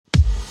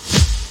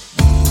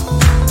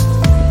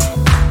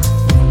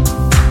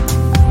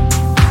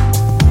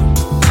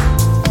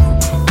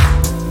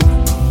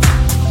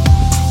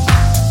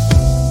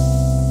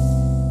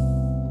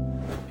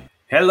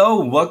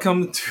Hello,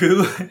 welcome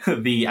to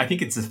I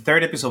think it's the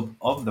third episode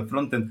of the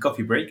FrontEnd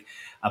Coffee Break,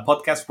 a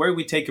podcast where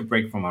we take a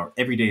break from our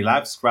everyday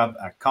lives, grab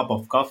a cup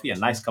of coffee, a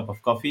nice cup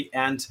of coffee,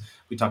 and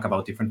we talk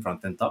about different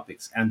front-end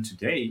topics. And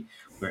today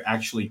we're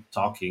actually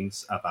talking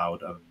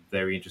about a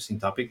very interesting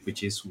topic,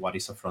 which is what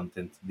is a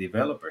front-end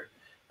developer?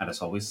 And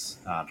as always,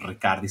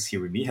 Ricard is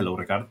here with me. Hello,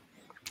 Ricard.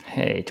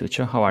 Hey,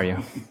 Tucho, how are you?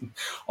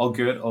 All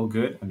good, all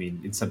good. I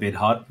mean, it's a bit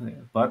hot,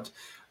 but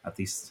at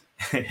least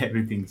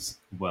everything's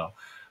well.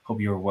 Hope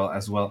you're well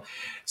as well.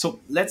 So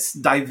let's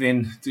dive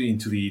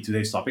into the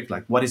today's topic.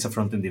 Like, what is a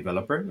front end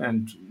developer,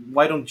 and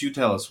why don't you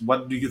tell us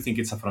what do you think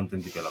it's a front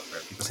end developer?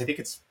 Because I think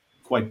it's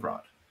quite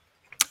broad.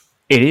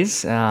 It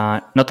is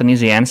not an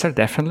easy answer,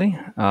 definitely.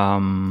 I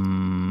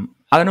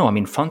don't know. I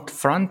mean,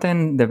 front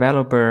end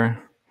developer,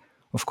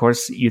 of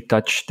course, you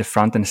touch the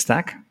front end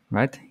stack,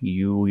 right?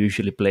 You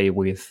usually play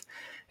with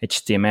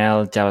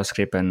HTML,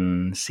 JavaScript,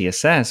 and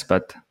CSS,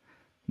 but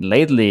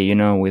lately,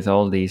 with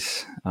all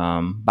these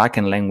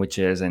backend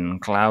languages and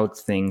cloud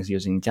things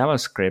using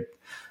JavaScript,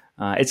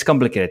 it's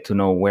complicated to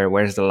know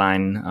where's the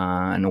line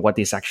and what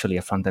is actually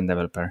a front end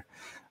developer.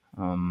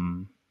 I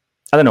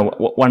don't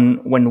know.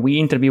 When we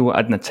interview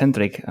at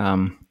Netcentric,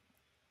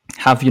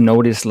 have you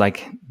noticed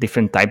like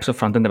different types of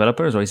front end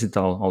developers, or is it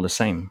all the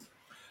same?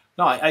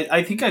 No,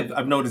 I think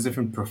I've noticed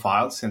different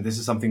profiles, and this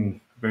is something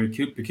very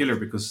peculiar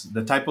because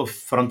the type of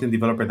front end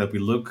developer that we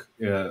look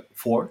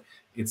for,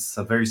 it's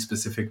a very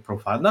specific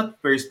profile.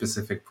 Not very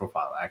specific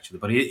profile actually,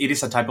 but it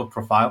is a type of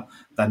profile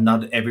that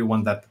not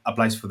everyone that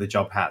applies for the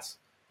job has.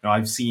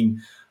 I've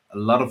seen a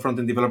lot of front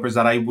end developers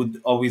that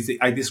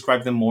I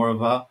describe them more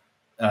of a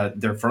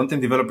they're front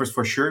end developers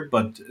for sure,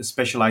 but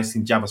specialized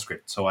in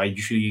JavaScript. So I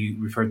usually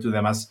refer to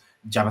them as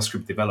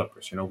JavaScript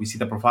developers. We see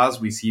the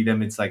profiles, we see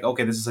them. It's like,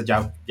 okay, this is a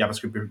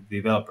JavaScript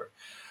developer.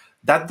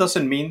 That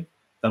doesn't mean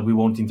that we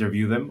won't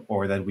interview them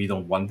or that we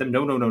don't want them.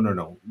 No, no, no, no,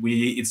 no.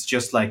 It's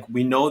just like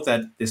we know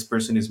that this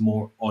person is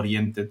more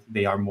oriented.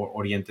 They are more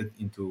oriented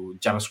into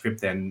JavaScript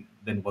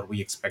than what we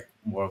expect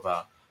more of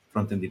a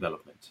front end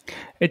development.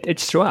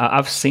 It's true.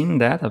 I've seen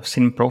that. I've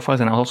seen profiles,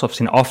 and I also have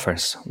seen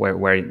offers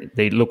where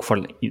they look for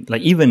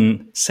like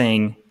even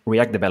saying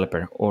React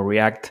developer or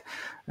React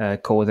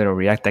coder or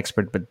React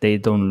expert, but they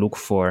don't look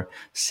for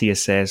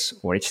CSS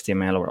or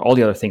HTML or all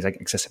the other things like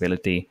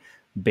accessibility,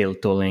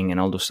 build tooling, and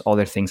all those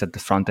other things that the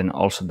front end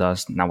also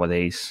does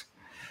nowadays.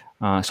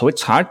 So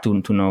it's hard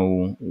to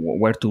know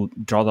where to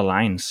draw the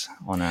lines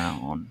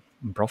on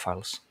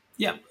profiles.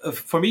 Yeah,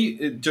 for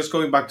me, just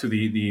going back to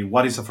the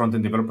what is a front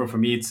end developer, for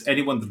me, it's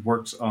anyone that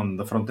works on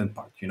the front end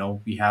part.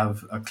 We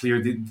have a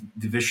clear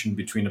division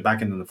between the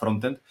back end and the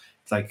front end.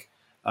 It's like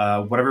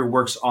whatever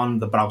works on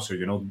the browser.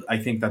 I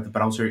think that the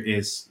browser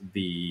is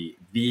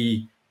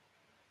the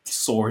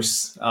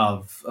source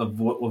of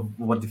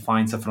what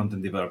defines a front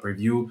end developer. If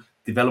you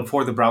develop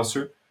for the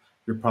browser,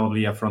 you're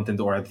probably a front end,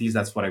 or at least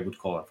that's what I would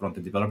call a front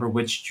end developer,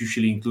 which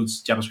usually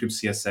includes JavaScript,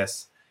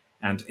 CSS,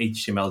 and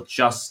HTML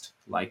just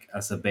like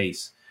as a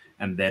base.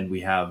 And then we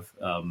have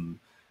uh,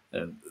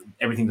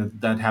 everything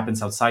that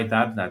happens outside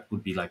that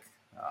would be like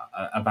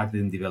a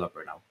backend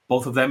developer. Now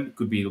both of them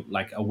could be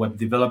like a web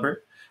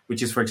developer,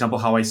 which is, for example,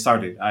 how I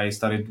started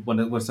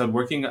when I started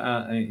working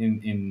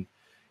in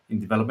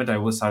development. I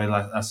was started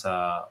as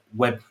a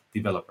web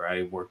developer.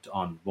 I worked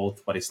on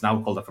both what is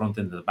now called the front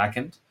end and the back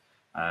end,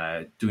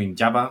 doing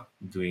Java,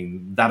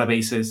 doing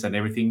databases and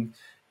everything,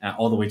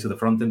 all the way to the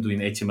front end, doing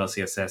HTML,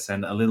 CSS,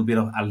 and a little bit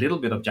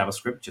of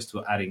JavaScript, just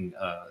to adding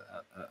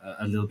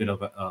a little bit of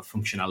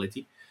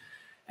functionality.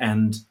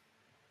 And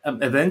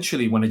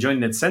eventually, when I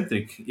joined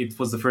Netcentric, it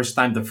was the first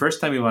time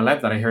in my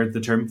life that I heard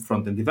the term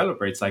front end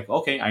developer. It's like,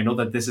 okay, I know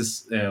that this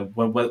is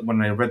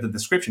when I read the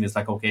description, it's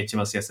like, okay,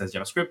 HTML, CSS,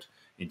 JavaScript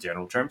in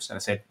general terms, and I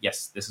said,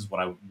 yes, this is what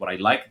I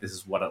like. This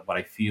is what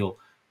I feel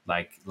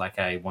like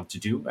I want to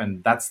do,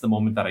 and that's the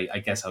moment that I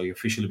guess I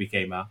officially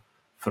became a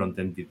front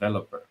end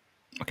developer.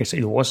 Okay, so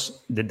it was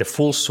the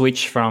full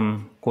switch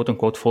from quote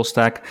unquote full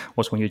stack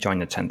was when you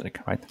joined Centric,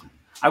 right?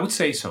 I would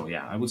say so.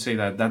 Yeah, I would say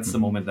that that's the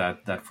moment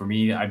that for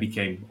me I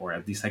became, or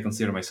at least I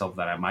consider myself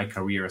that my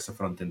career as a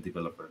front end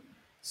developer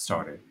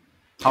started.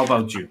 How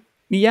about you?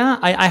 Yeah,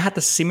 I had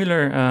a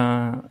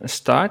similar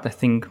start. I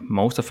think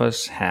most of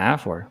us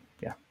have, or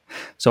yeah.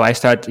 So I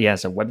started, yeah,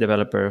 as a web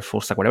developer,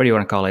 full stack, whatever you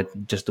want to call it,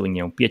 just doing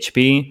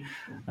PHP,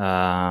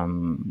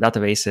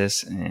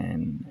 databases,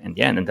 and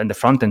yeah, and then the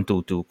front end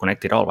to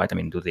connect it all, right? I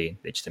mean, do the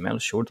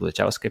HTML, sure, do the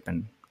JavaScript,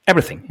 and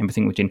everything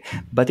within.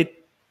 But it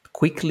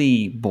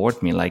quickly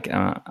bored me. Like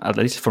at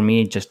least for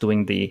me, just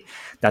doing the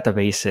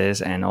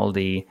databases and all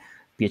the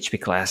PHP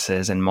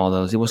classes and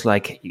models, it was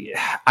like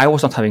I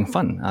was not having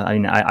fun. I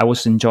mean, I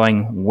was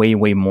enjoying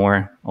way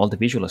more all the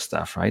visual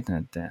stuff, right?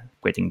 And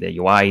creating the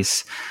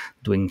UIs,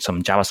 doing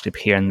some JavaScript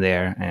here and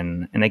there,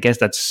 and I guess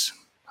that's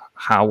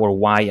how or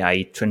why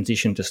I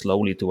transitioned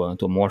slowly to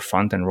a more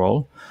front end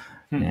role,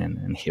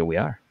 and here we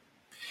are.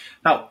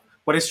 Now,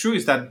 what is true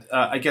is that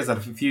I guess that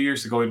a few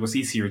years ago it was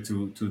easier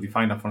to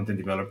define a front end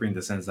developer in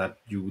the sense that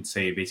you would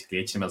say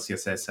basically HTML,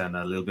 CSS, and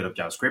a little bit of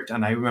JavaScript.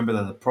 And I remember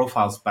that the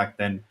profiles back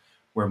then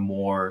were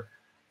more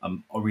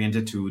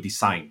oriented to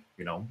design.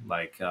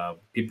 Like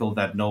people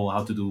that know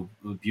how to do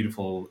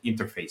beautiful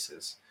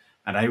interfaces.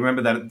 And I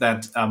remember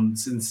that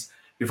since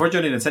before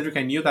joining Eccentric,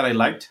 I knew that I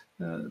liked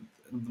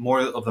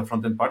more of the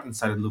front end part and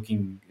started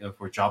looking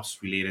for jobs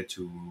related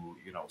to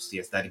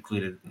CS that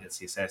included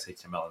CSS,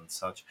 HTML, and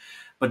such.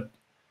 But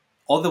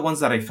all the ones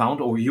that I found,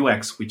 or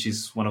UX, which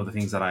is one of the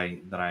things that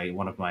I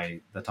one of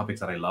my the topics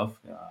that I love.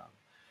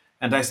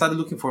 And I started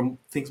looking for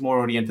things more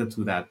oriented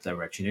to that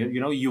direction,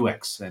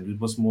 UX, and it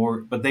was more.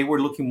 But they were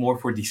looking more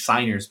for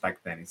designers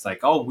back then. It's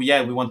like, oh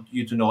yeah, we want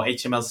you to know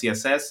HTML,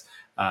 CSS,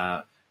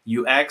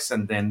 UX,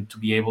 and then to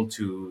be able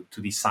to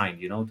design.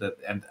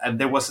 That, and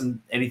there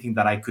wasn't anything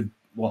that I could.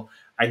 Well,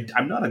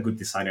 I'm not a good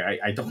designer.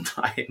 I don't.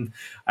 I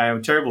am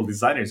a terrible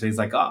designer. So it's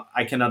like, oh,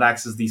 I cannot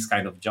access these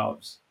kind of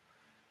jobs,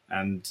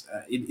 and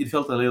it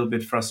felt a little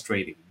bit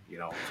frustrating,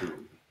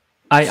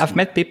 I've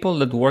met people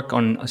that work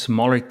on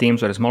smaller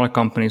teams or smaller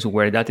companies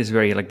where that is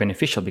very like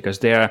beneficial because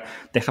they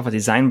have a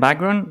design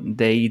background.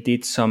 They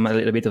did a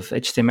little bit of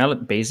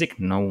HTML, basic,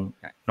 no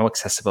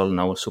accessible,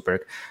 no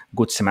super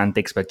good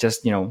semantics, but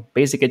just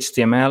basic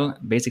HTML,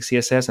 basic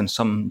CSS, and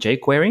some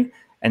jQuery.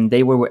 And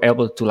they were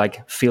able to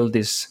like fill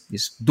this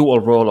dual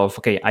role of,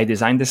 okay, I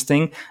designed this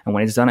thing, and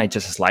when it's done, I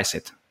just slice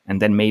it,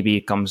 and then maybe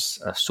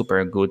comes a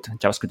super good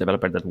JavaScript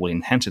developer that will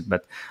enhance it.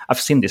 But I've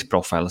seen these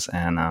profiles,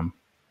 and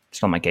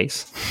it's not my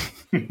case.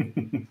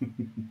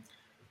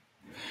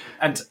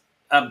 And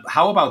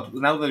how about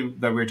now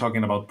that we're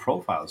talking about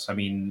profiles? I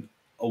mean,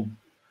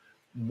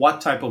 what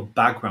type of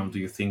background do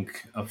you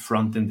think a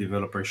front end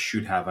developer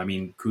should have? I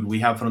mean, could we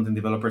have front end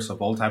developers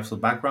of all types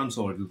of backgrounds,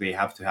 or do they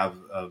have to have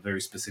a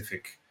very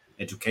specific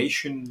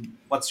education?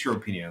 What's your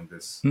opinion on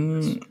this?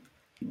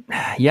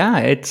 Yeah,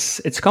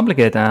 it's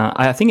complicated.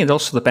 I think it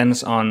also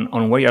depends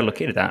on where you're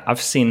located.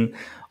 I've seen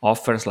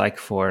offers like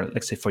for,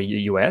 let's say, for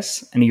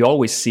US, and you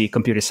always see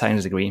computer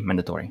science degree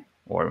mandatory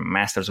or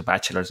master's or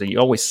bachelor's. You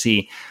always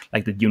see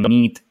like that you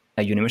need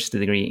a university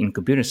degree in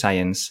computer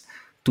science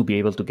to be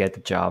able to get a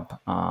job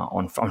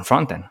on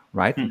front end,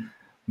 right?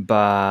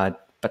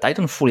 But I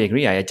don't fully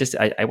agree.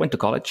 I went to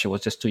college. It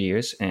was just 2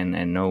 years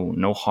and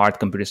no hard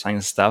computer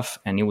science stuff,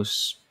 and it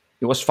was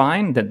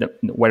fine. That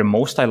where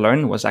most I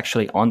learned was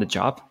actually on the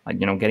job, like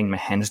getting my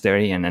hands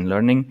dirty and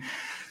learning.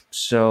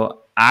 So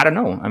I don't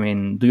know. I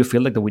mean, do you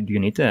feel like do you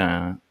need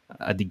a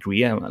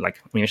degree, like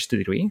university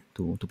degree,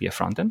 to be a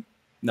front end?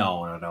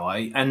 No, no, no.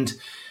 And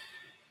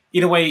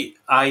in a way,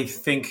 I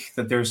think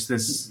that there's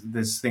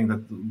this thing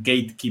that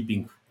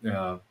gatekeeping.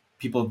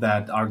 People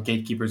that are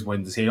gatekeepers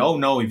when they say, "Oh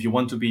no, if you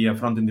want to be a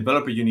front end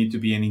developer, you need to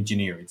be an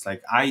engineer." It's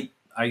like I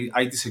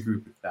disagree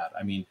with that.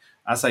 I mean,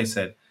 as I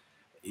said,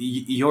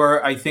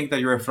 you're I think that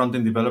you're a front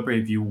end developer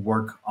if you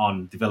work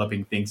on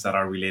developing things that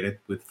are related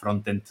with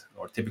front end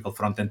or typical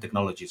front end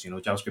technologies.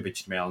 JavaScript,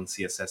 HTML, and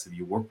CSS. If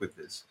you work with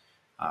this,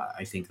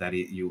 I think that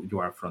you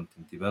are a front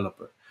end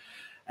developer,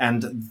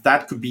 and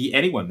that could be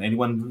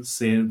anyone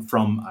say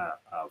from a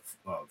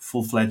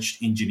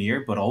full-fledged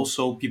engineer, but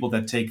also people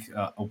that take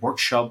a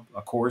workshop,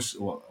 a course,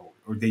 or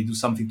they do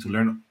something to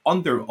learn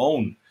on their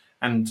own.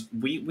 And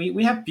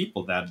we have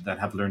people that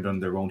have learned on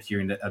their own here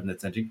at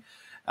Netcentric.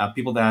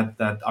 People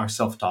that are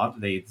self-taught.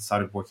 They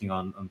started working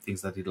on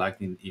things that they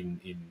liked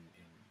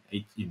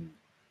in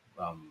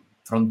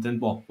front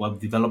end, well, web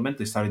development.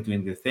 They started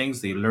doing their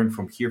things. They learned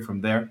from here,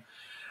 from there,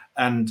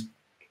 and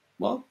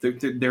well,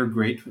 they're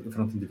great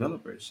front-end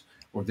developers,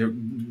 or they're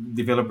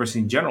developers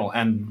in general.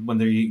 And when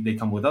they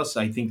come with us,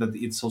 I think that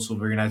it's also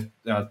very nice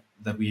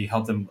that we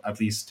help them at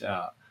least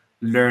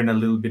learn a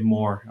little bit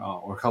more,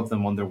 or help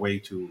them on their way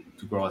to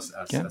grow Yeah,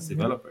 as yeah.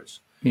 developers.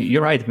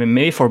 You're right.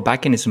 Maybe for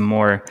backend, it's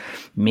more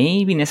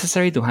maybe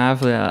necessary to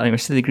have a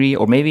university degree,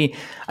 or maybe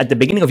at the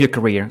beginning of your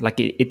career, like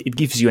it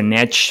gives you an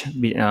edge.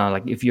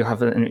 Like if you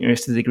have an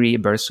university degree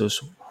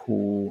versus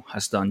who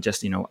has done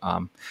just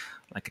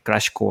like a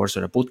crash course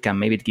or a boot camp,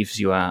 maybe it gives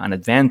you an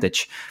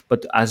advantage.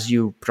 But as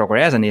you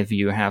progress, and if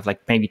you have like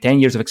maybe 10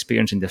 years of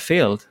experience in the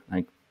field,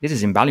 like this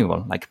is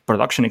invaluable. Like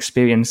production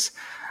experience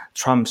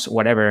trumps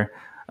whatever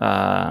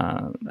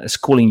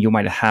schooling you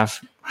might have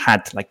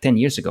had like 10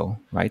 years ago,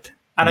 right?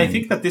 And I And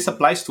think that this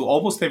applies to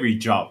almost every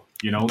job.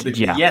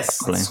 yeah, Yes,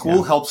 totally. school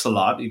Yeah. helps a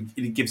lot.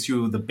 It gives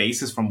you the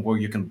basis from where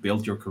you can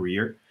build your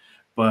career.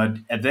 But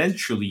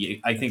eventually,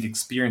 I think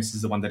experience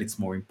is the one that it's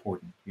more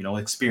important.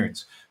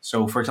 Experience.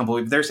 So, for example,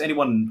 if there's any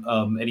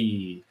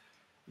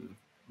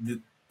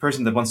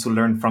person that wants to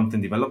learn front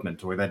end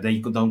development, or that they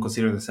don't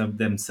consider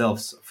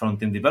themselves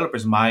front end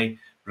developers, my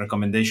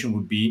recommendation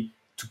would be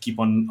to keep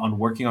on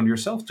working on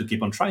yourself, to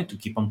keep on trying, to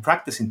keep on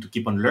practicing, to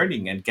keep on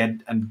learning, and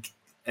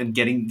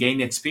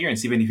gain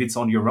experience, even if it's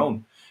on your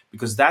own,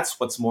 because that's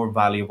what's more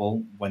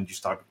valuable when you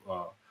start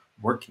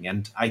working.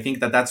 And I think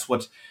that that's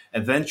what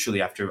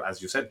eventually, after,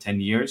 as you said,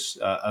 10 years,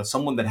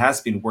 someone that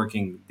has been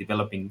working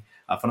developing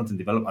front end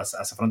develop as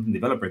a front end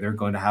developer, they're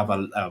going to have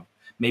a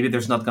maybe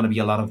there's not going to be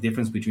a lot of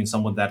difference between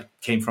someone that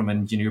came from an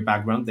engineer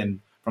background and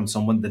from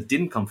someone that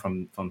didn't come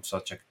from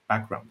such a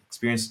background.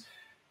 Experience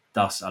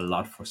does a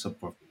lot for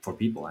support for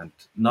people, and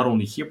not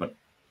only here but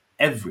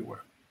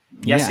everywhere.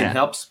 Yes, it Yeah.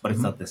 helps, but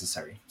it's Mhm. not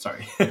necessary.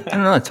 Sorry. No,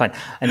 no, no, it's fine.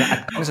 And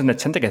at Cognizant at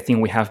Centec, I think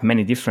we have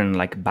many different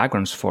like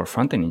backgrounds for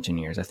front-end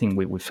engineers. I think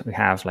we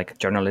have like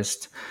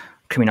journalists,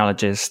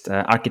 criminologists,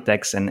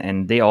 architects,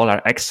 and they all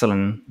are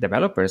excellent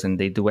developers and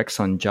they do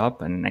excellent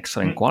job and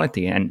excellent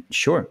quality. And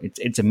sure,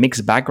 it's a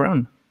mixed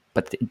background,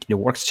 but it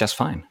works just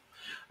fine.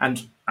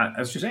 And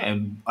as you say,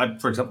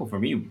 for example, for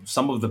me,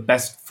 some of the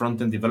best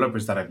front end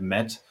developers that I've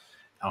met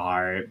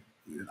are,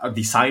 are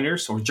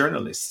designers or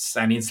journalists,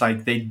 and it's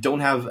like they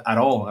don't have at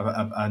all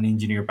an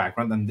engineer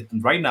background.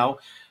 And right now,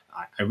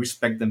 I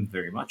respect them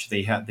very much.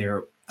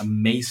 They're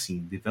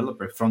amazing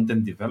front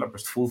end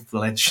developers, full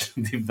fledged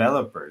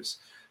developers.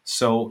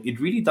 So it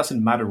really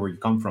doesn't matter where you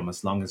come from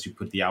as long as you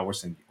put the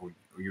hours and or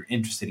you're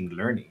interested in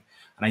learning.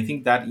 And I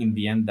think that in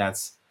the end,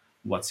 that's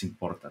what's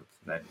important,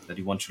 that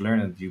you want to learn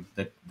and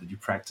that you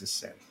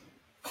practice it.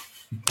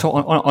 So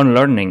on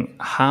learning,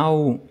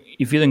 how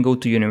if you don't go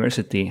to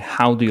university,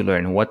 how do you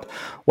learn? What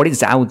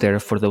is out there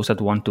for those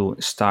that want to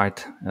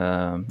start,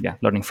 yeah,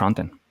 learning front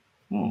end?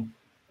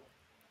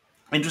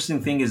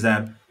 Interesting thing is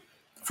that,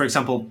 for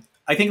example,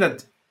 I think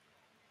that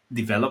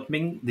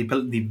developing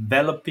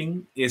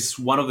is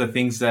one of the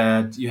things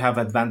that you have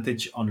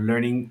advantage on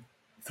learning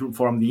through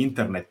from the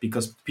internet,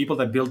 because people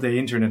that build the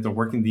internet or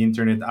work in the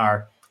internet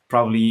are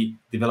probably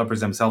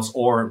developers themselves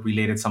or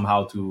related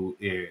somehow to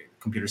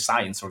computer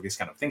science or this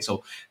kind of thing.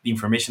 So the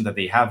information that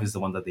they have is the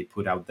one that they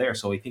put out there.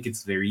 So I think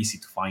it's very easy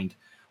to find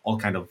all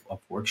kind of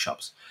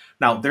workshops.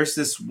 Now there's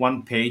this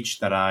one page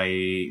that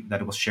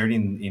was shared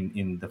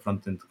in the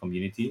front end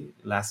community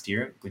last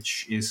year,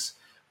 which is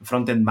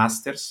front end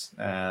masters,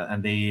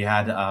 and they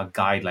had a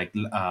guide like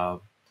a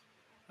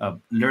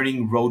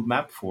learning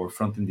roadmap for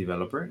front end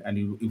developer, and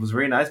it was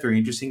very nice, very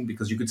interesting,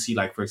 because you could see,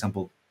 like, for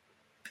example,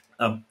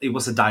 it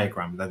was a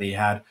diagram that they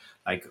had,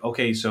 like,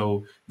 okay,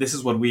 so this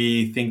is what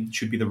we think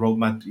should be the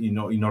roadmap,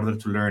 in order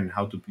to learn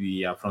how to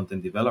be a front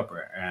end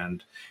developer.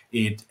 And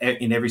it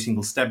in every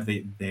single step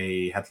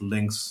they had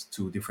links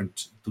to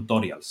different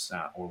tutorials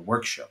or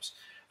workshops.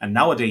 And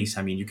nowadays,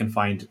 I mean, you can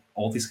find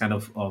all these kind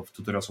of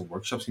tutorials or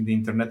workshops in the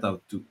internet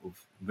of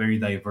very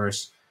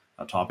diverse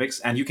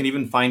topics, and you can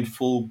even find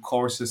full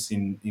courses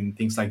in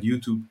things like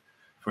YouTube,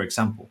 for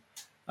example,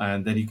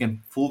 and then you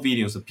can full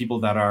videos of people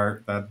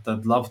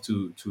that love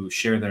to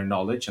share their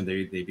knowledge, and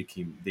they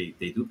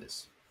do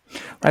this.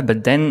 Right,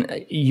 but then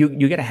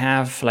you gotta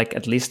have like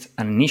at least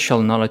an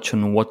initial knowledge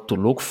on what to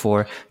look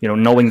for. You know,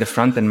 knowing the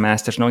front end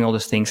masters, knowing all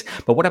those things.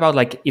 But what about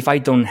like if I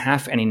don't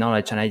have any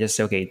knowledge and I just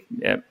say, okay,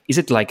 is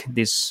it like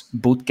these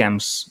boot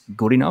camps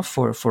good enough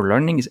for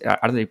learning?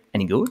 Are they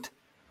any good?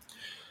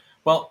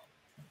 Well,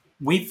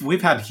 we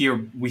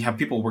have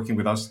people working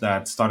with us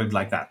that started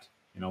like that.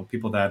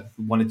 People that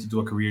wanted to do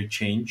a career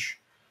change,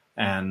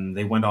 and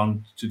they went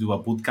on to do a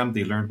boot camp.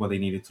 They learned what they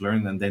needed to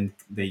learn, and then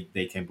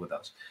they came with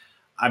us.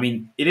 I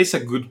mean, it is a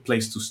good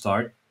place to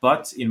start,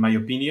 but in my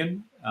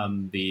opinion,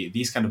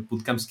 these kind of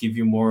boot camps give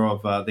you more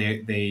of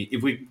they.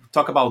 If we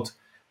talk about,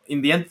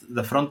 in the end,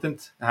 the front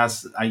end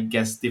has, I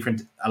guess,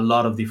 a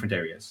lot of different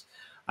areas,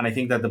 and I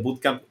think that the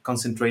bootcamp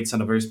concentrates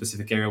on a very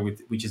specific area,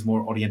 which is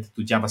more oriented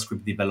to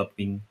JavaScript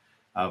developing,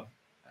 uh,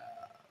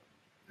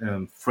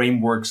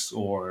 frameworks,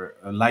 or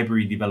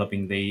library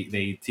developing.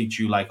 They teach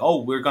you, like,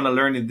 oh, we're gonna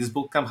learn in this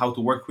bootcamp how to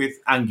work with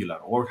Angular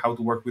or how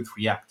to work with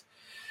React.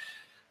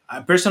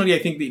 Personally, I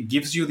think it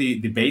gives you the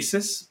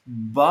basis,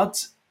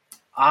 but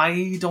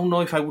I don't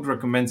know if I would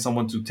recommend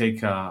someone to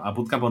take a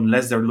bootcamp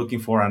unless they're looking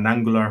for an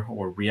Angular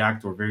or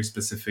React or very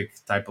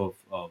specific type of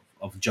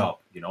job.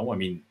 I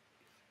mean,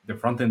 the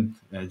front end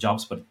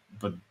jobs, but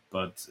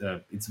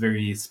it's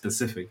very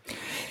specific.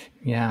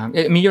 Yeah,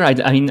 I mean you're right.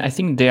 I mean I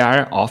think there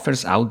are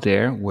offers out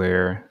there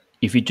where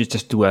if you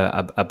just do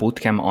a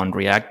boot camp on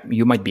React,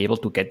 you might be able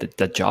to get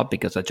the job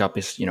because the job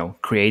is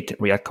create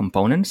React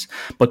components.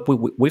 But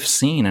we've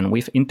seen and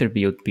we've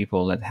interviewed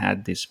people that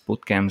had these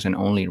boot camps and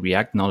only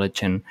React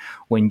knowledge, and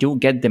when you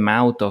get them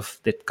out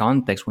of that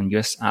context, when you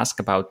just ask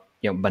about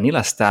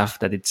vanilla stuff,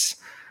 that it's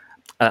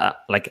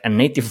like a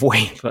native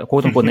way,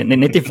 quote unquote, a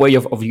native way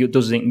of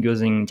using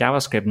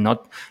JavaScript,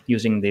 not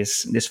using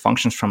these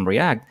functions from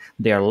React,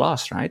 they are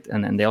lost, right?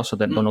 And they also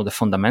don't know the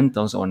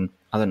fundamentals on,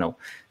 I don't know,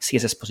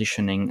 CSS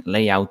positioning,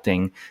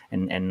 layouting,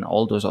 and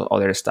all those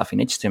other stuff in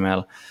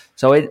HTML.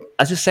 So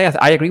as you say,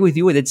 I agree with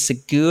you. It's a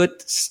good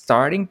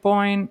starting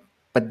point,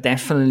 but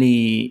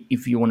definitely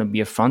if you want to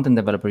be a front end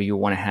developer, you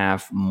want to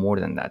have more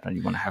than that, and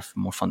you want to have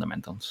more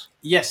fundamentals.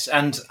 Yes,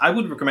 and I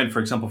would recommend, for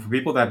example, for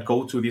people that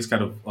go to these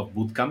kind of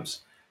boot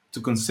camps, to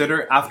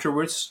consider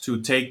afterwards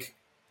to take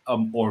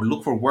or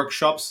look for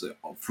workshops,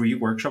 free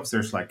workshops.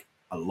 There's like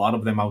a lot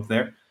of them out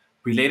there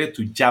related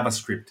to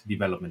JavaScript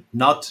development,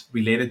 not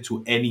related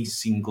to any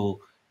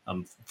single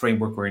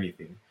framework or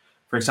anything.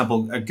 For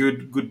example, a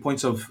good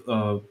points of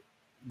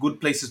good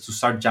places to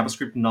start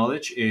JavaScript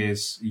knowledge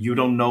is You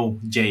Don't Know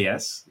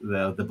JS,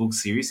 the book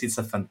series. It's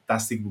a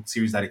fantastic book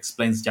series that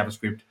explains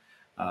JavaScript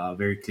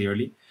very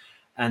clearly.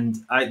 And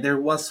there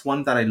was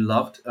one that I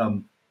loved.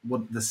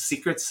 What The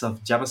Secrets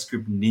of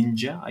JavaScript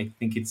Ninja? I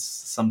think it's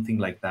something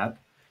like that.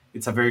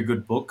 It's a very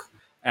good book,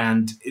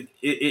 And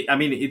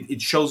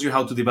it shows you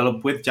how to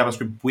develop with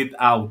JavaScript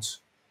without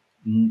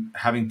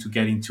having to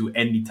get into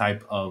any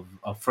type of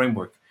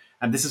framework.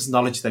 And this is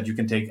knowledge that you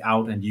can take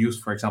out and use,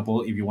 for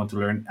example, if you want to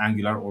learn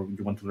Angular or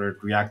you want to learn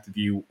React,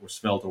 Vue, or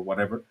Svelte or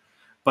whatever.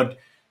 But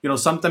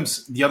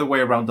sometimes the other way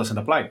around doesn't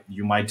apply.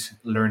 You might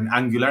learn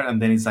Angular,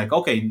 and then it's like,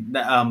 okay,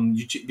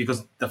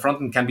 because the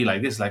front end can be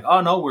like this, like,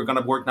 oh no, we're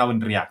gonna work now in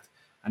React,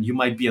 and you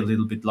might be a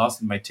little bit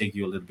lost. It might take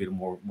you a little bit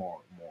more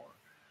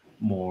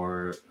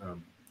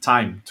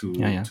time Yeah, to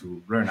yeah.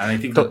 learn. And I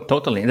think that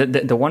Totally.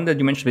 The one that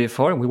you mentioned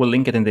before, we will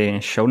link it in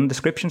the show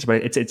descriptions, but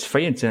it's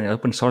free. It's an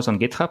open source on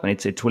GitHub, and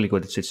it's really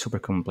good. It's super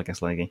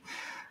complex. Like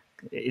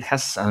it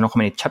has, I don't know how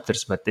many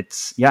chapters, but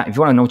it's, yeah. If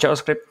you want to know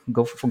JavaScript,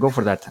 go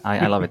for that.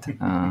 I love it.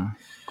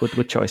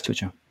 Good choice,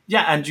 Chucho.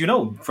 Yeah, and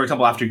for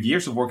example, after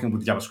years of working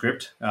with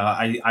JavaScript,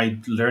 I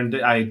learned,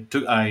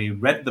 I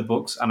read the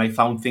books, and I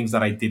found things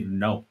that I didn't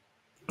know.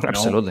 You know,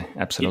 Absolutely, it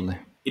absolutely.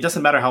 it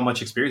doesn't matter how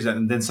much experience,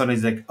 and then suddenly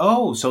it's like,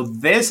 oh, so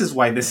this is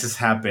why this is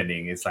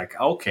happening. It's like,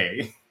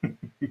 okay.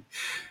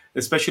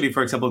 Especially,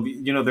 for example,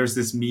 there's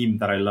this meme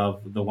that I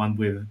love, the one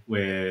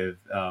with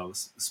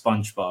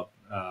SpongeBob,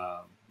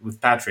 with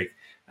Patrick,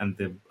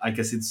 and I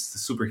guess it's the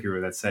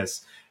superhero that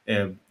says,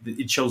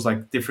 it shows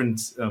like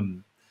different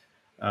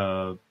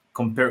uh,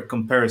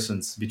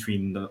 comparisons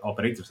between the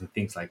operators and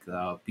things like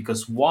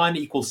because one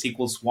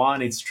equals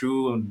one, it's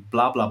true, and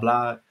blah blah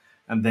blah,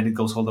 and then it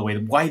goes all the way.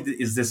 Why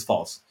is this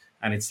false?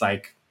 And it's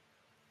like,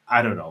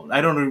 I don't know.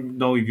 I don't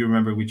know if you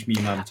remember which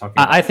meme I'm talking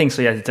I about. think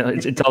so. Yeah,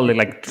 it's all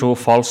like true,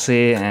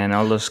 falsy, and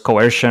all those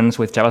coercions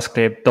with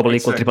JavaScript, double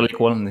equal, triple Exactly.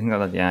 equal, and things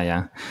like that. Yeah,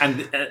 yeah.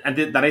 And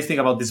the nice thing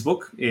about this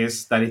book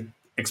is that it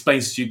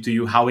explains to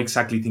you how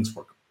exactly things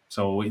work.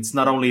 So it's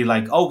not only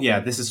like, oh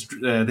yeah, this is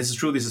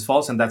true, this is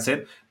false, and that's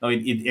it. No,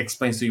 it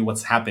explains to you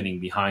what's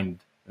happening behind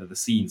the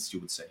scenes, you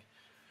would say.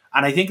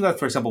 And I think that,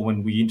 for example,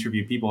 when we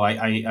interview people,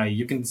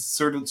 you can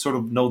sort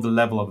of know the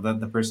level of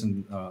the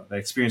person, the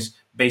experience,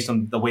 based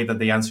on the way that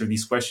they answer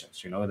these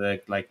questions.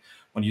 Like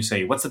when you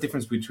say, what's the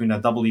difference between a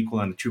double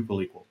equal and a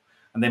triple equal,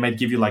 and they might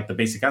give you like the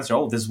basic answer.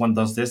 Oh, this one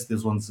does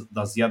this one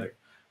does the other.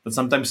 But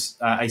sometimes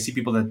I see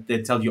people that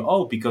they tell you,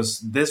 oh, because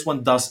this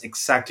one does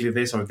exactly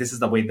this, or this is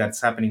the way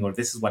that's happening, or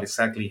this is what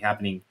exactly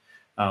happening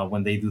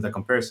when they do the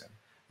comparison.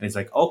 And it's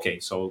like, okay,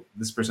 so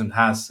this person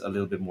has a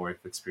little bit more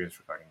experience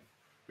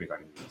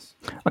regarding this.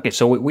 Okay,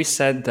 so we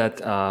said that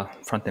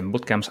front-end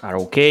bootcamps are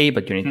okay,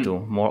 but you need to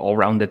more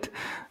all-rounded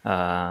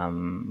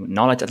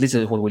knowledge. At least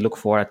is what we look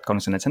for at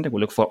Cognizant Center.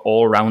 We look for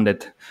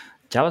all-rounded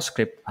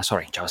JavaScript.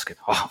 Sorry, JavaScript.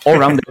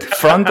 All-rounded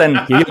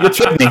front-end. You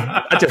tricked me.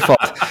 That's your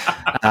fault.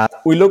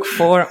 We look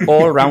for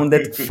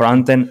all-rounded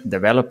front-end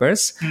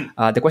developers.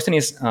 The question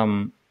is,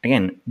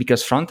 again,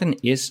 because front-end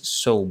is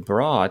so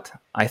broad,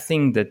 I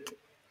think that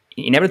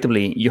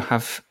inevitably you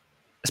have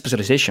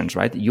specializations,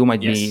 right? You might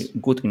be Yes.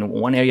 good in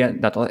one area,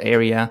 that other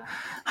area.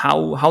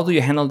 How do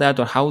you handle that,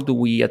 or how do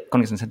we at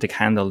Cognizant Centric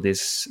handle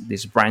this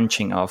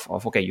branching of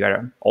okay, you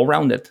are all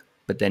rounded,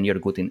 but then you're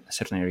good in a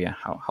certain area?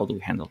 How do we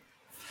handle?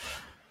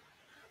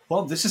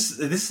 Well, this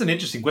is an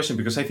interesting question,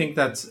 because I think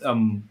that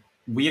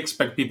we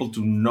expect people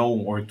to know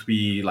or to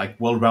be like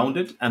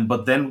well-rounded,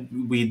 but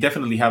then we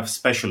definitely have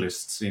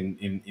specialists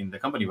in the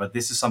company. But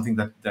this is something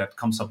that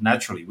comes up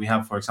naturally. We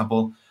have, for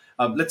example,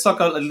 let's talk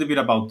a little bit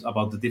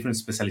about the different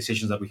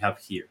specializations that we have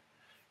here.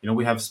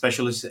 We have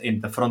specialists in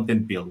the front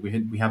end build.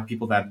 We have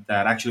people that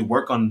actually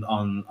work on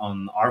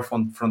our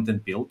front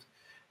end build,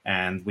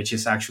 and which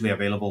is actually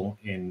available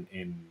in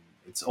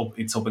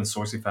it's open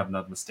source, if I'm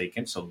not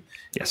mistaken. So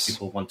if Yes.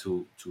 people want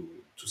to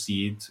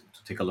see it,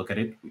 to take a look at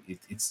it,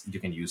 it's you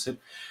can use it.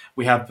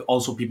 We have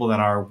also people that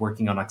are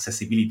working on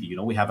accessibility.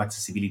 We have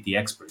accessibility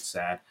experts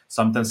that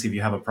sometimes, if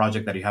you have a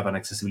project that you have an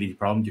accessibility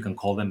problem, you can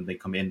call them, they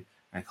come in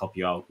and help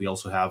you out. We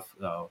also have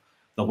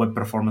the web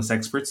performance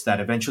experts, that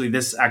eventually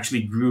this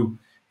actually grew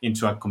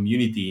into a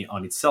community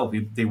on itself.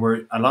 If they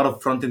were a lot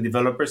of front end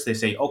developers, they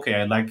say, okay,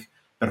 I like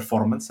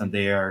performance, and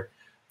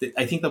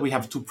I think that we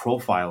have two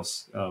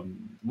profiles.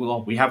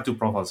 We have two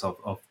profiles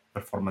of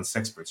performance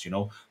experts.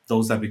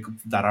 Those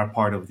that are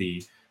part of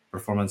the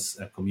performance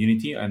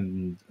community,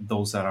 and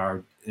those that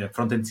are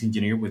front end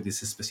engineer with this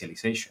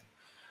specialization.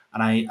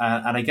 And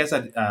I guess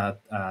that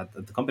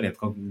at the company, at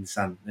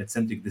Cognizant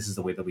Centric, this is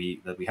the way that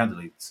we handle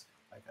it. It's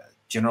like a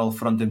general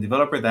front end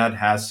developer that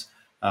has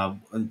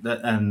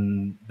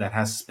that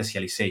has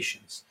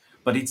specializations,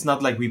 but it's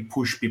not like we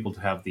push people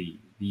to have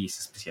these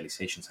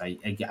specializations. I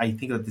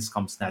think that this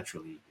comes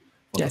naturally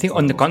Yeah, I think for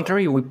on the the most part.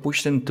 contrary, we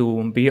push them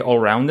to be all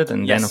rounded,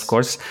 and then of Yes.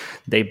 course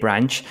they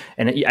branch.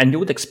 And you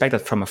would expect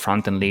that from a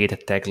front end lead, a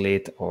tech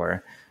lead,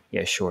 or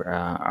yeah, sure,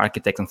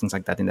 architect and things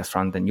like that in the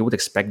front end. You would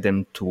expect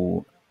them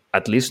to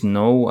at least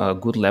know a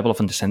good level of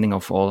understanding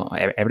of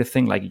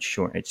everything, like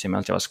sure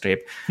HTML,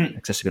 JavaScript,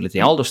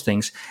 accessibility, all those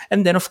things,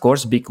 and then of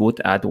course be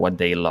good at what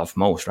they love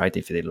most, right?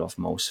 If they love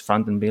most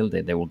front end build,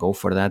 they will go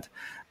for that.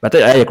 But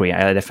I agree.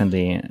 I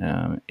definitely,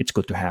 it's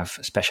good to have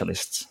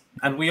specialists.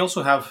 And we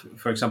also have,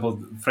 for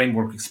example,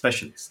 framework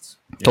specialists.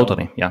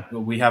 Totally, yeah.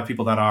 We have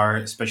people that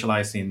are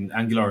specialized in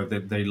Angular.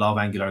 They love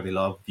Angular, they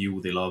love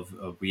Vue, they love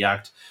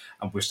React,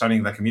 and we're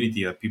starting that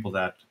community of people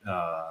that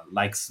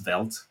like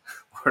Svelte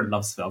or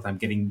love Svelte. I'm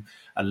getting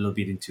a little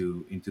bit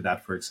into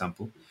that, for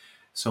example.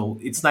 So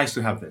it's nice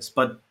to have this.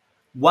 But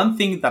one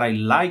thing that I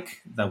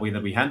like the way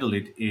that we handle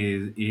it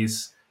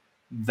is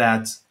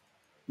that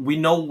we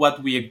know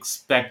what we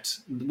expect.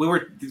 We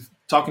were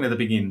talking at the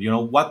beginning,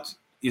 what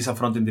is a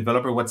front end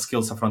developer, what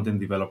skills a front end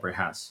developer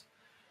has.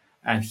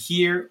 And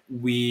here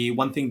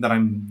one thing that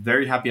I'm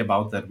very happy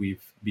about that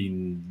we've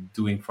been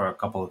doing for a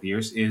couple of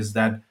years is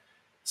that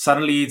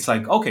suddenly it's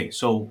like, okay,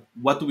 so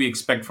what do we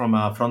expect from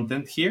a front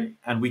end here?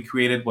 And we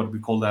created what we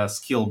call a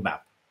skill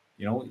map.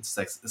 It's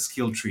like a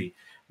skill tree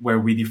where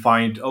we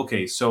defined,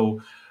 okay,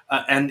 so,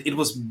 and it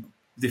was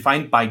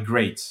defined by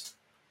grades.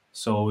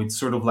 So it's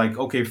sort of like,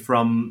 okay,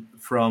 from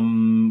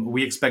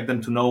we expect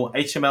them to know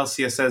HTML,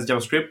 CSS,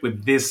 JavaScript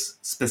with this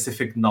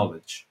specific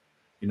knowledge.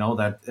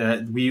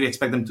 That we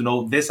expect them to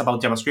know this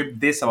about JavaScript,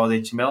 this about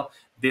HTML,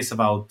 this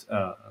about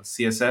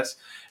CSS,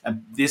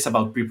 and this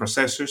about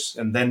preprocessors.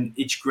 And then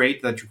each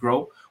grade that you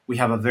grow, we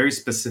have a very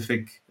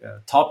specific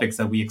topics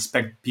that we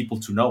expect people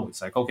to know.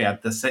 It's like, okay,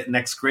 at the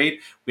next grade,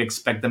 we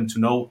expect them to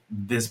know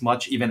this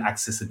much, even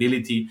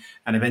accessibility,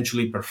 and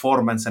eventually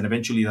performance, and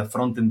eventually the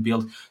front end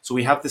build. So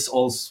we have this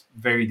all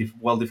very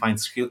well-defined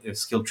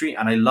skill tree,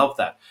 and I love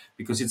that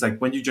because it's like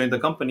when you join the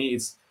company,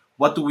 it's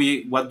what do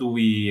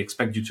we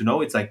expect you to know?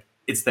 It's like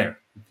it's there.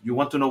 You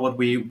want to know what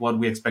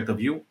we expect of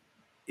you.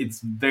 It's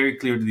very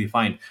clearly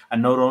defined,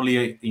 and not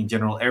only in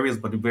general areas,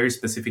 but very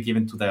specific,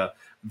 even to the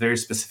very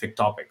specific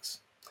topics.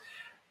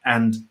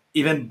 And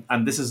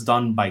this is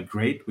done by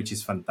grade, which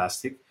is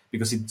fantastic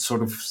because it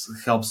sort of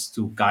helps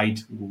to guide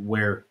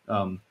where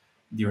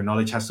your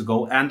knowledge has to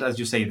go. And as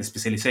you say, the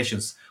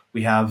specializations,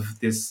 we have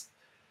these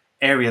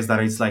areas that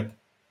it's like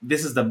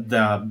this is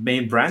the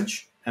main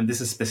branch, and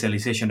this is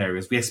specialization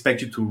areas. We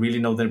expect you to really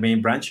know the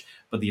main branch,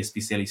 but the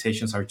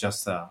specializations are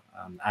just an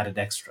added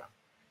extra.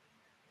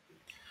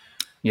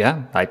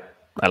 Yeah, I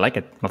like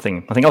it.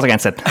 Nothing else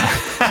against it. No,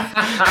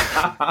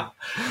 I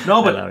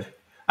but love it.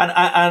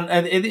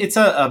 and it's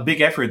a big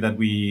effort that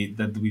we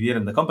did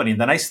in the company. And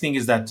the nice thing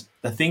is that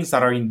the things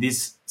that are in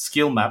this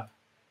skill map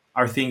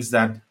are things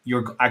that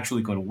you're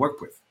actually going to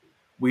work with.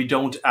 We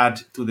don't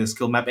add to the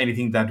skill map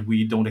anything that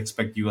we don't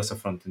expect you as a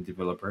front end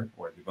developer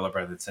or a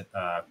developer that's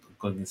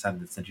coding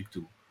standard centric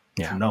to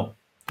Yeah. know.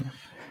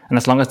 And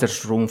as long as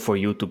there's room for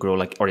you to grow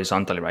like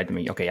horizontally, right? I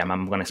mean, okay,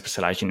 I'm going to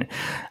specialize in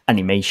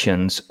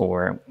animations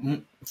or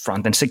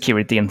front end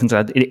security and things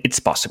like that. It's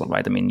possible,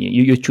 right? I mean,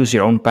 you choose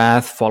your own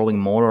path, following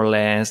more or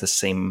less the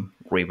same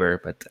river,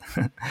 but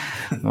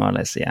more or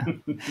less, yeah.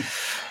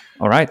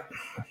 All right.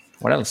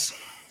 What else?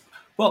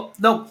 Well,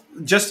 no,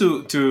 just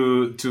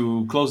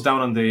to close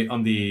down on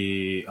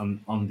the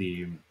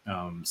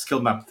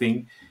skill map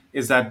thing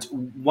is that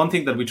one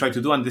thing that we try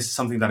to do, and this is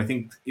something that I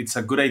think it's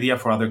a good idea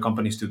for other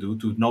companies to do,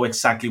 to know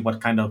exactly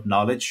what kind of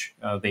knowledge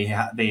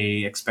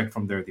they expect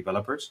from their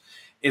developers,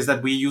 is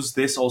that we use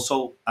this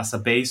also as a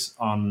base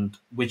on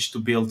which to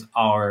build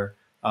our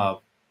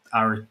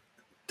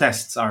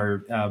tests,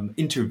 our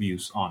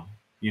interviews on.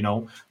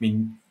 I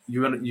mean,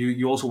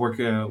 you also work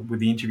with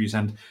the interviews,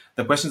 and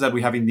the questions that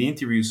we have in the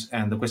interviews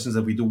and the questions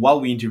that we do while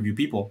we interview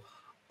people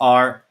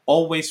are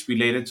always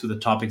related to the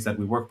topics that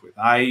we work with.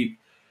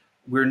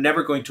 We're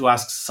never going to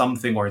ask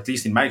something, or at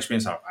least in my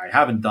experience, I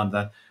haven't done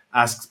that.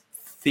 Ask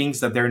things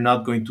that they're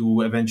not going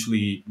to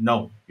eventually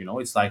know.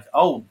 It's like,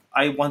 oh,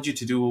 I want you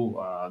to do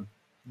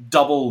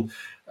double.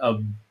 Uh,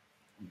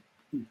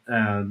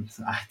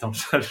 I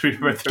don't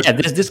remember Yeah,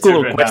 there's this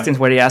Google right now. questions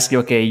where they ask you,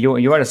 okay,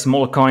 you are a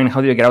small coin.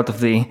 How do you get out of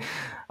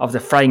the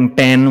frying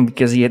pan?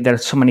 Because there are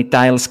so many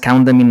tiles.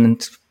 Count them in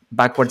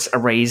backwards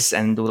arrays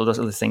and do all those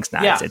other things.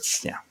 Nah, Yeah,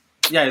 it's yeah.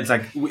 yeah, it's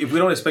like if we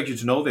don't expect you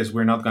to know this,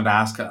 we're not going to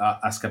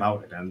ask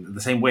about it. And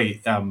the same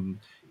way,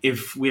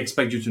 if we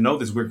expect you to know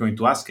this, we're going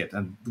to ask it.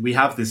 And we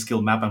have this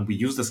skill map, and we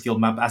use the skill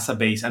map as a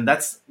base. And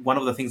that's one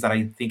of the things that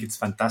I think it's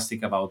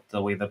fantastic about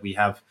the way that we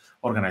have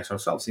organized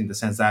ourselves, in the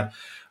sense that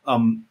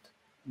um,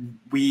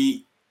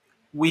 we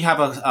we have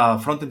a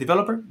front-end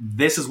developer.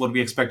 This is what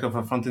we expect of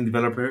a front-end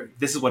developer.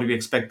 This is what we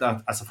expect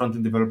as a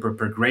front-end developer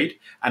per grade.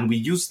 And we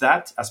use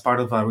that as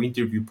part of our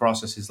interview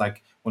process. Is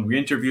like when we're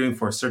interviewing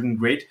for a certain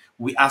grade,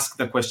 we ask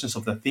the questions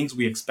of the things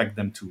we expect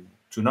them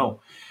to know.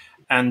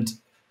 And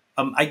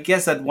I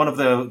guess that one of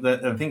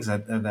the things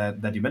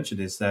that you mentioned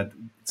is that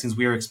since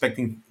we are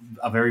expecting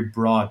a very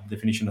broad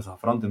definition of a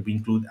front end, we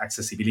include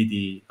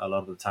accessibility a lot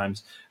of the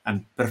times,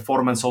 and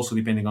performance also,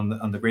 depending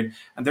on the grade.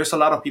 And there's a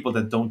lot of people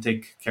that don't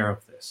take care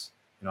of this.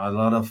 A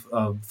lot of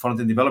front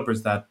end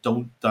developers that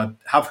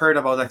have heard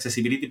about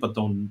accessibility but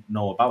don't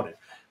know about it.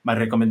 My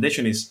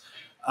recommendation is,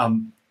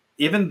 um,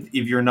 even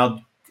if you're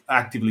not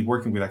actively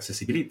working with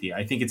accessibility,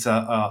 I think it's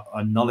a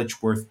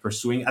knowledge worth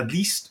pursuing, at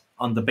least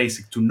on the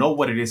basic, to know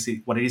what it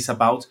is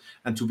about,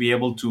 and to be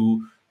able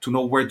to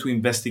know where to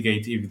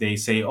investigate if they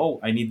say, "Oh,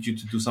 I need you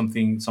to do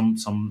something,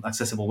 some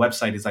accessible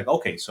website." It's like,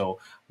 okay, so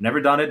never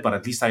done it, but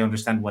at least I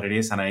understand what it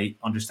is and I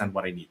understand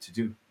what I need to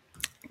do.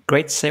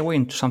 Great segue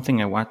into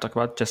something I want to talk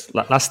about. Just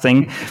last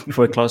thing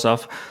before we close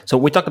off. So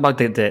we talked about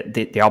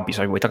the obvious,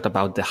 right? We talked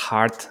about the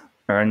hard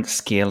earned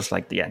skills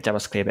like the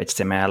JavaScript,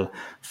 HTML,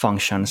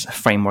 functions,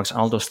 frameworks,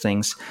 all those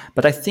things.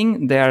 But I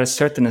think there are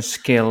certain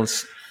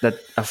skills that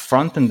a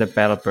front end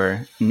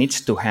developer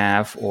needs to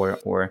have,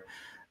 or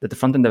that the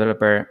front end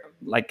developer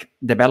like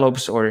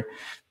develops, or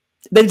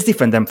that is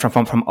different than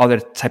from other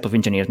type of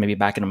engineers, maybe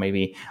backend or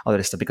maybe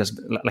other stuff.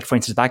 Because, like for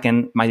instance,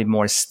 backend might be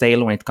more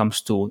stale when it comes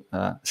to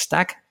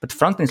stack, but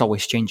frontend is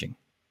always changing,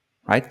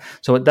 right?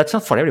 So that's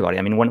not for everybody.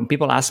 I mean, when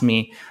people ask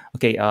me,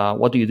 okay,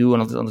 what do you do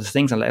on all these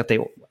things, and like, okay,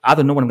 I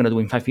don't know what I'm going to do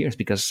in 5 years,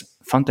 because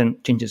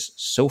frontend changes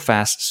so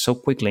fast, so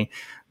quickly,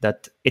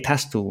 that it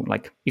has to,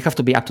 like, you have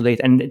to be up to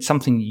date, and it's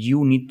something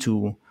you need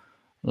to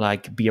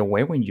like be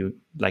aware when you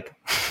like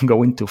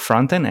go into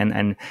front end,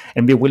 and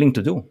be willing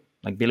to do,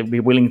 like be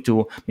willing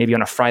to maybe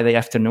on a Friday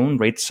afternoon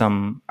read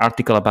some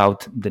article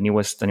about the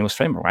newest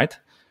framework, right?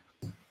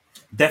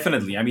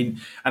 Definitely. I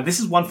mean, and this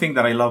is one thing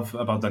that I love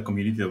about the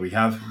community that we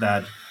have,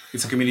 that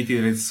it's a community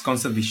that is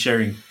constantly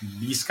sharing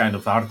these kind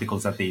of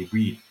articles that they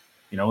read.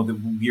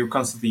 We're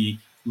constantly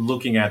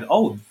looking at,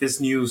 oh, this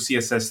new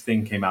CSS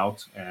thing came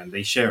out and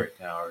they share it.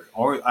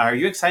 Or are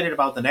you excited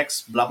about the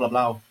next blah, blah,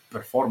 blah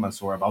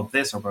performance, or about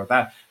this or about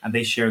that? And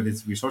they share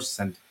these resources.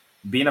 And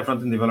being a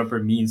front end developer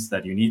means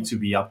that you need to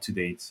be up to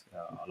date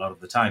a lot of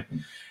the time.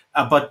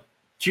 But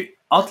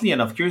oddly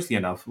enough, curiously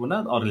enough, well,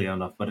 not oddly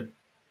enough, but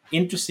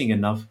interesting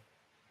enough,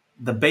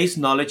 the base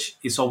knowledge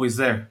is always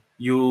there.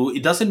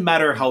 It doesn't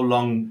matter how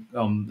long,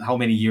 how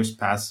many years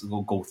pass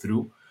go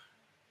through.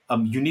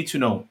 You need to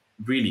know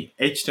really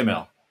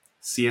HTML,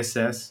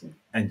 CSS,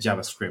 and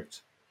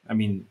JavaScript. I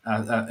mean,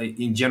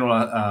 in general,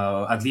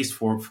 at least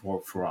for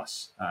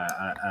us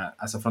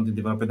as a front end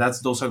developer,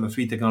 those are the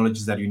three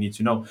technologies that you need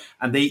to know,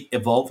 and they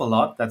evolve a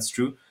lot. That's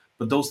true,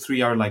 but those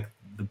three are like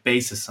the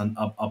basis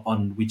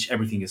on which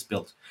everything is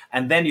built.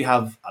 And then you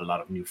have a lot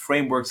of new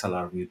frameworks, a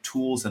lot of new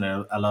tools, and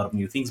a lot of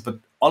new things. But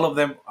all of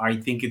them, I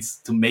think, it's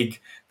to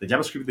make the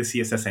JavaScript, the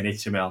CSS, and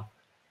HTML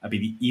a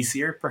bit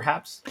easier,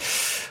 perhaps.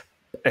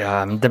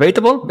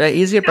 Debatable,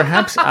 easier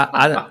perhaps.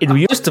 It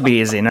used to be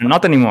easy,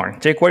 not anymore.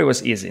 jQuery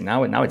was easy.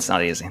 Now it's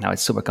not easy. Now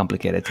it's super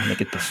complicated to make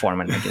it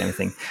perform and make it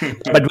anything.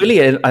 But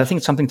really, I think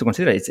it's something to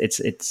consider. It's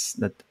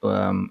that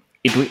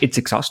it's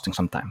exhausting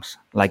sometimes.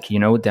 Like,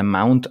 the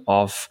amount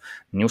of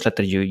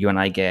newsletter you and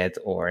I get,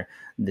 or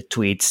the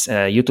tweets,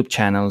 YouTube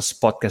channels,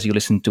 podcasts you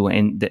listen to,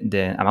 and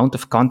the amount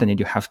of content that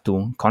you have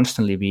to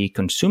constantly be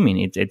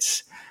consuming.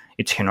 It's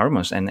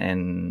enormous,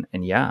 and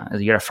yeah,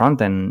 as you're a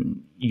front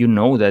end, you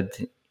know that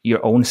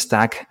your own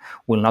stack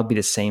will not be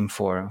the same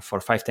for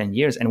 5-10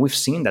 years. And we've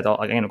seen that,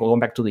 again,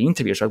 going back to the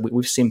interviews, right?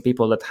 We've seen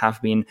people that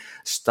have been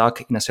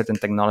stuck in a certain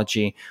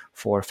technology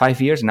for 5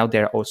 years. Now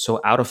they're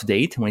also out of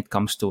date when it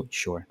comes to,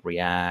 sure,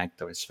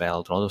 React or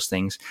Svelte, all those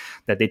things,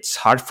 that it's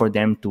hard for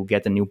them to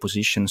get a new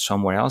position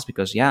somewhere else,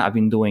 because, yeah, I've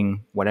been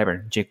doing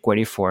whatever,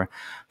 jQuery for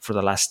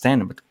the last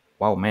 10, but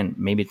wow, man,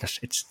 maybe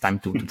it's time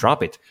to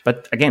drop it.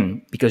 But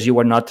again, because you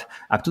were not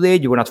up to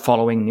date, you were not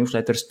following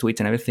newsletters, tweets,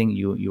 and everything,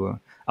 you were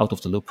out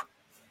of the loop.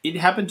 It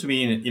happened to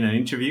me in an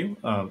interview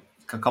a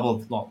couple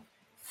of, well,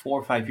 4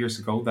 or 5 years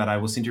ago, that I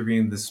was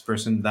interviewing this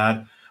person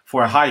that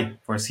for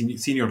a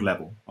senior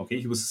level.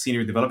 Okay, he was a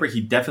senior developer. He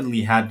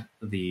definitely had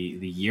the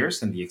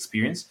years and the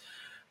experience,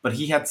 but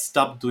he had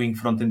stopped doing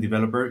front end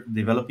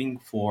developing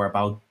for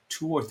about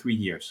 2 or 3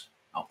 years.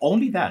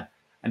 Only that,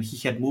 and he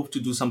had moved to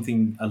do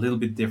something a little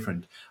bit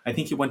different. I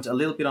think he went a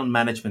little bit on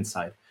management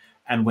side,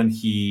 and when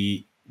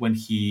he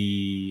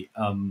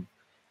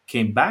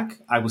came back,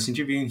 I was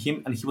interviewing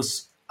him, and he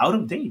was out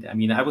of date. I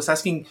mean, I was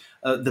asking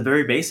the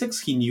very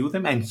basics. He knew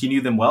them, and he knew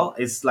them well.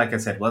 It's like I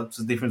said, what's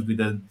the difference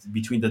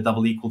between the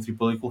double equal,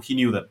 triple equal? He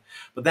knew them.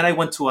 But then I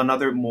went to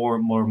another more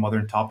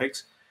modern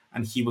topics,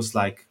 and he was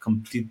like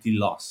completely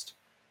lost.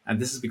 And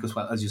this is because,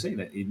 well, as you say,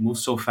 that it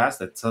moves so fast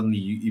that suddenly,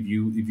 if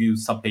you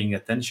stop paying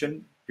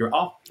attention, you're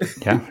off.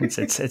 Yeah, it's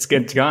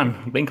good. It's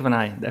gone. Blink of an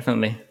eye.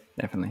 Definitely.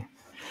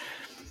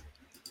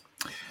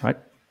 Right.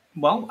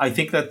 Well, I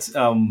think that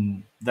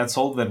that's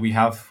all that we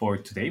have for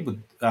today. But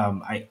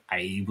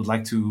I would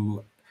like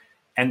to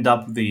end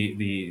up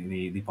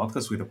the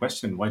podcast with a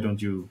question. Why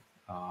don't you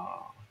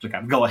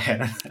go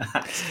ahead and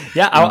ask?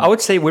 Yeah, I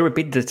would say we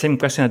repeat the same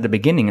question at the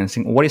beginning and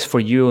think, what is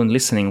for you in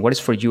listening? What is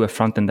for you a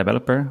front end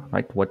developer?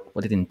 Right? What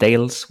it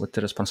entails? What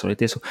the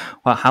responsibilities?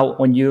 How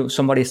when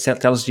somebody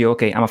tells you,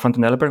 okay, I'm a front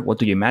end developer, what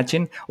do you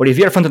imagine? Or if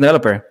you're a front end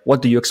developer,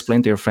 what do you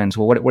explain to your friends?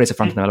 Well, what is a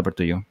front end developer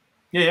to you?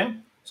 Yeah.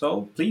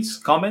 So please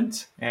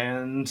comment,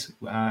 and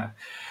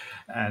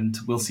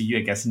we'll see you,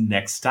 I guess,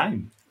 next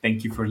time.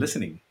 Thank you for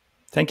listening.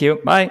 Thank you.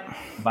 Bye.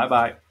 Bye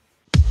bye.